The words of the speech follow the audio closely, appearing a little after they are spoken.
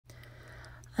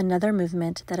Another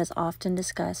movement that is often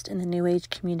discussed in the New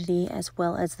Age community, as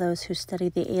well as those who study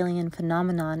the alien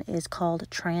phenomenon, is called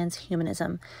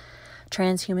transhumanism.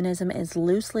 Transhumanism is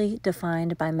loosely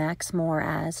defined by Max More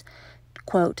as,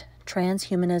 quote,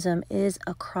 "Transhumanism is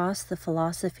across the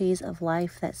philosophies of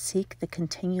life that seek the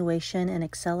continuation and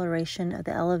acceleration of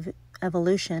the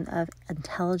evolution of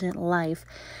intelligent life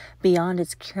beyond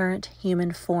its current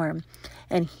human form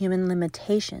and human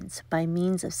limitations by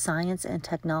means of science and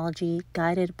technology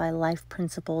guided by life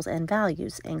principles and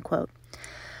values," end quote.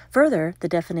 Further, the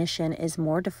definition is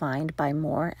more defined by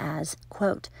More as,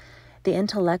 quote, "The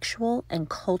intellectual and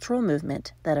cultural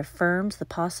movement that affirms the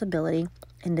possibility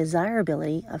and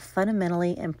desirability of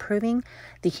fundamentally improving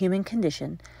the human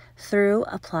condition through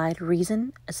applied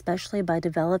reason, especially by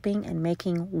developing and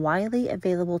making widely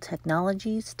available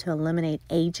technologies to eliminate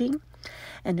aging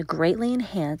and to greatly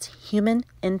enhance human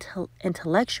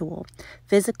intellectual,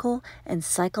 physical, and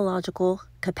psychological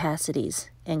capacities,"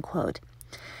 end quote.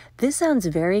 This sounds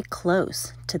very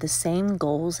close to the same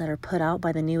goals that are put out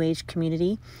by the New Age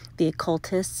community, the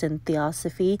occultists in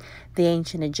Theosophy, the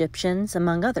ancient Egyptians,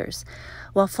 among others.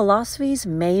 While philosophies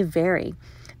may vary,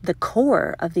 the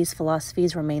core of these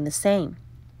philosophies remain the same,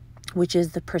 which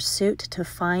is the pursuit to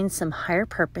find some higher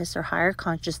purpose or higher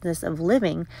consciousness of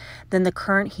living than the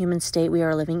current human state we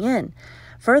are living in.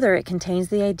 Further, it contains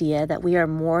the idea that we are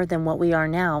more than what we are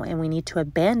now, and we need to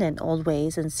abandon old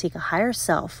ways and seek a higher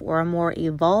self or a more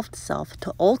evolved self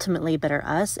to ultimately better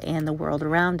us and the world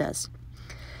around us.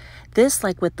 This,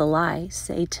 like with the lie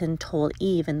Satan told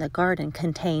Eve in the garden,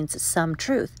 contains some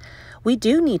truth. We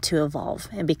do need to evolve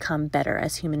and become better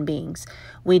as human beings.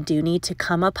 We do need to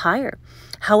come up higher.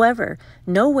 However,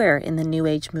 nowhere in the New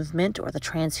Age movement or the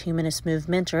transhumanist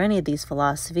movement or any of these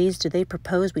philosophies do they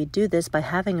propose we do this by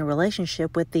having a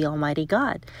relationship with the Almighty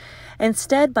God.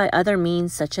 Instead, by other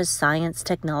means such as science,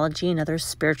 technology, and other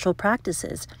spiritual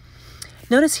practices.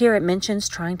 Notice here it mentions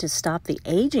trying to stop the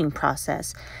aging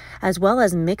process, as well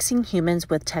as mixing humans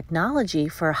with technology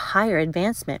for a higher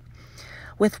advancement.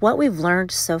 With what we've learned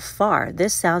so far,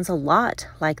 this sounds a lot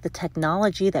like the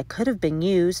technology that could have been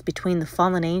used between the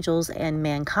fallen angels and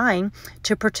mankind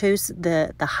to produce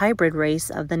the hybrid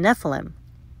race of the Nephilim.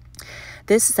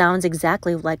 This sounds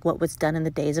exactly like what was done in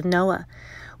the days of Noah.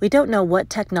 We don't know what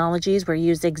technologies were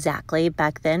used exactly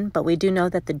back then, but we do know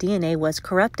that the DNA was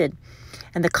corrupted.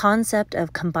 And the concept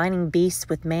of combining beasts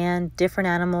with man, different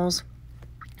animals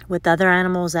with other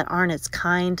animals that aren't its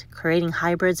kind, creating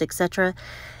hybrids, etc.,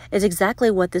 is exactly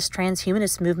what this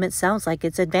transhumanist movement sounds like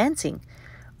it's advancing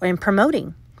and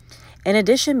promoting. In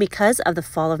addition, because of the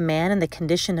fall of man and the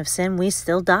condition of sin, we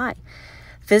still die.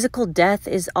 Physical death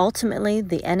is ultimately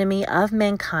the enemy of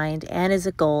mankind and is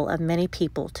a goal of many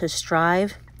people to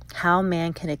strive how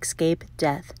man can escape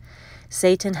death.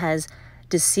 Satan has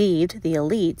deceived the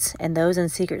elites and those in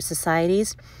secret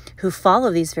societies who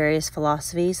follow these various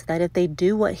philosophies that if they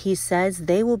do what he says,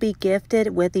 they will be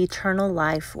gifted with eternal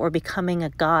life or becoming a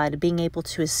god, being able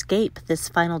to escape this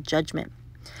final judgment.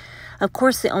 Of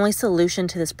course, the only solution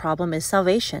to this problem is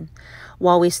salvation.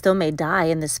 While we still may die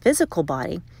in this physical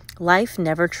body, life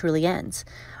never truly ends.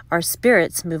 Our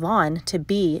spirits move on to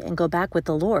be and go back with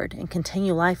the Lord and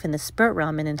continue life in the spirit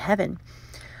realm and in heaven.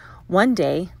 One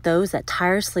day, those that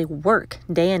tirelessly work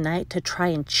day and night to try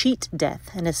and cheat death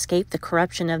and escape the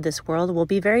corruption of this world will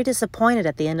be very disappointed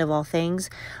at the end of all things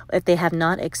if they have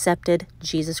not accepted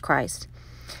Jesus Christ.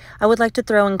 I would like to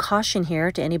throw in caution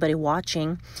here to anybody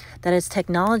watching that as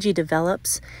technology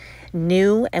develops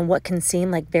new and what can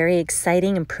seem like very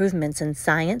exciting improvements in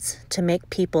science to make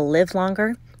people live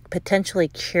longer, potentially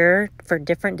cure for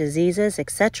different diseases,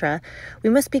 etc., we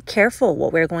must be careful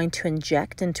what we're going to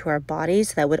inject into our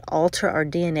bodies that would alter our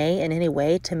DNA in any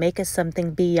way to make us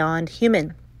something beyond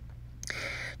human.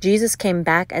 Jesus came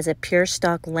back as a pure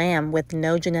stock lamb with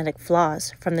no genetic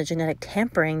flaws from the genetic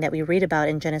tampering that we read about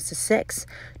in Genesis 6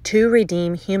 to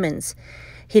redeem humans.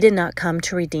 He did not come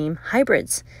to redeem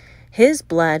hybrids. His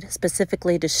blood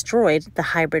specifically destroyed the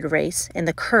hybrid race and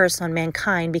the curse on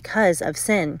mankind because of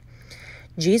sin.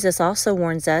 Jesus also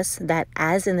warns us that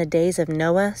as in the days of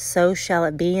Noah, so shall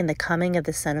it be in the coming of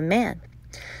the Son of Man.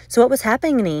 So what was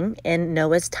happening in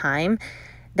Noah's time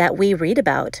that we read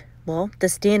about? Well,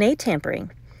 this DNA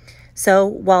tampering. So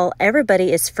while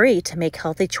everybody is free to make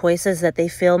healthy choices that they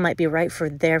feel might be right for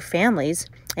their families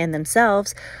and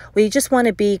themselves, we just want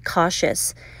to be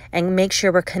cautious and make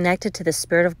sure we're connected to the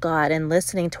Spirit of God and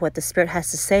listening to what the Spirit has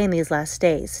to say in these last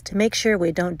days to make sure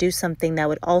we don't do something that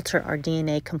would alter our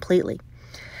DNA completely.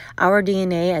 Our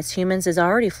DNA as humans is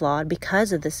already flawed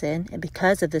because of the sin and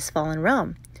because of this fallen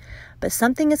realm. but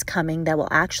something is coming that will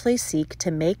actually seek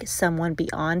to make someone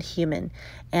beyond human,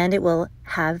 and it will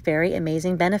have very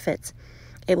amazing benefits.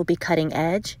 It will be cutting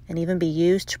edge and even be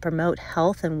used to promote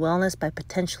health and wellness by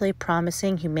potentially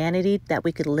promising humanity that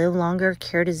we could live longer,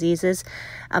 cure diseases,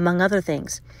 among other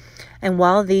things. And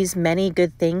while these many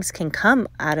good things can come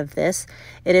out of this,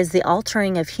 it is the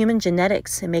altering of human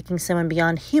genetics and making someone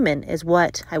beyond human is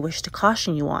what I wish to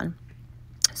caution you on.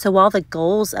 So while the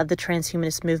goals of the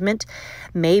transhumanist movement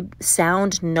may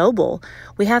sound noble,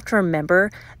 we have to remember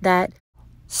that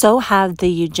so have the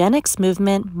eugenics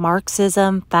movement,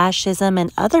 Marxism, fascism,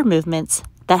 and other movements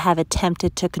that have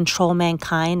attempted to control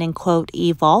mankind and, quote,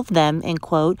 evolve them, end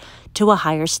quote, to a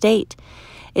higher state.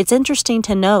 It's interesting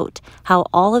to note how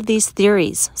all of these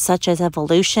theories, such as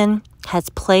evolution, has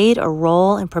played a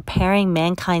role in preparing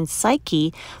mankind's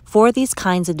psyche for these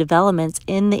kinds of developments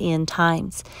in the end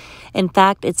times. In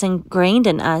fact, it's ingrained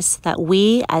in us that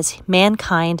we as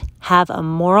mankind have a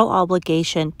moral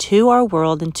obligation to our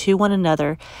world and to one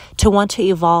another to want to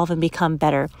evolve and become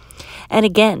better. And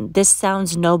again, this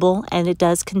sounds noble and it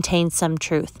does contain some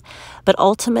truth, but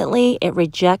ultimately it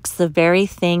rejects the very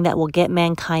thing that will get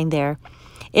mankind there.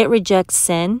 It rejects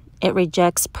sin. It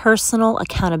rejects personal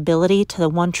accountability to the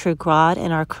one true God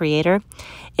and our Creator.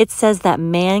 It says that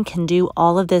man can do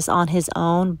all of this on his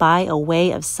own by a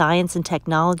way of science and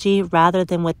technology rather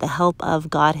than with the help of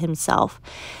God himself.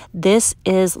 This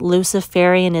is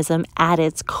Luciferianism at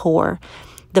its core.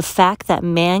 The fact that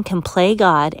man can play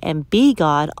God and be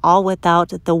God all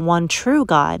without the one true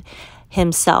God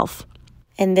himself.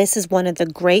 And this is one of the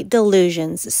great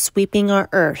delusions sweeping our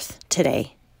earth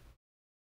today.